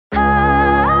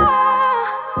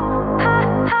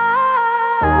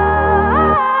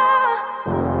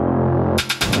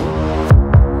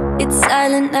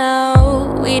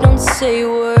don't say a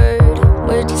word,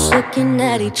 we're just looking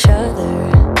at each other.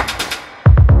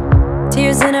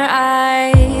 Tears in our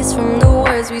eyes from the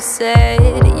words we said.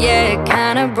 Yeah, it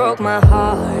kinda broke my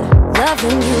heart.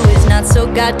 Loving you is not so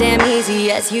goddamn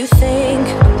easy as you think.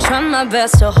 I'm trying my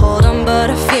best to hold on, but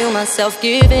I feel myself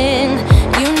giving.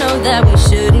 You know that we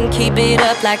shouldn't keep it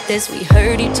up like this. We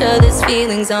hurt each other's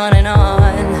feelings on and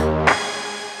on.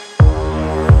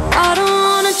 I don't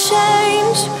wanna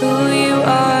change who you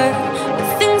are. The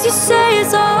things you say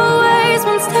is always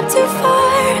one step too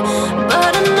far.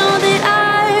 But I know that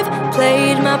I've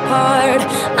played my part.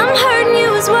 I'm hurting you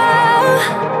as well.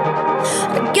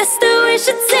 I guess that we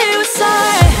should say we're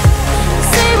sorry.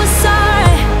 Say we're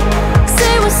sorry.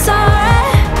 Say we're sorry.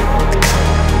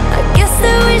 I guess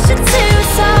that we should say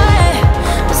we're sorry.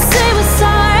 We'll say we're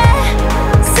sorry.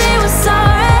 Say we're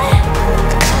sorry.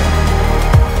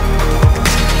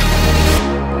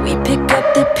 We pick up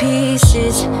the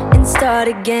pieces and start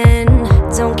again.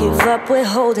 Don't give up, we're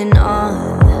holding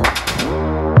on.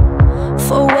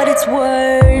 For what it's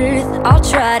worth, I'll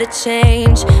try to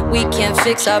change. We can't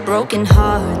fix our broken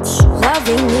hearts.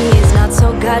 Loving me is not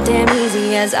so goddamn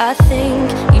easy as I think.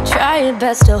 You try your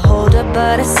best to hold up,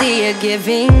 but I see you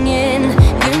giving in.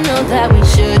 You know that we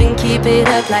shouldn't keep it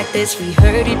up like this. We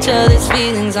hurt each other's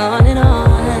feelings on and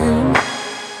on.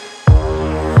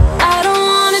 I don't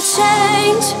wanna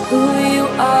change who you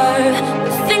are.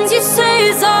 The things you say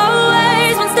is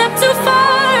always one step too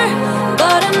far.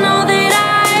 But I know that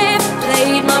I've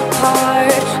played my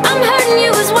part. I'm hurting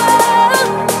you as well.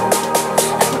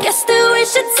 I guess that we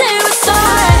should say we're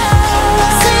sorry.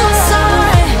 Say we're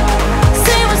sorry.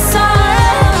 Say we're sorry.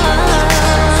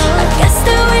 I guess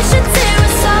that we should say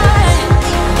we're sorry.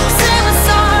 Say we're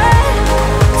sorry.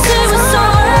 Say we're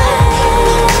sorry.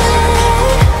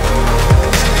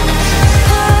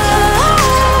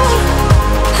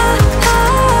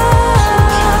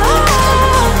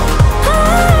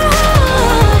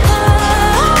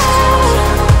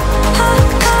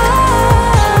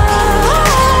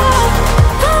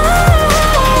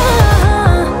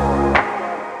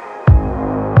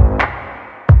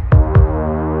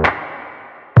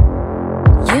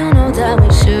 That we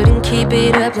shouldn't keep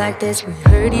it up like this. We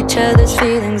hurt each other's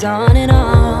feelings on and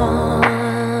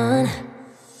on.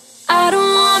 I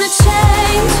don't wanna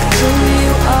change who you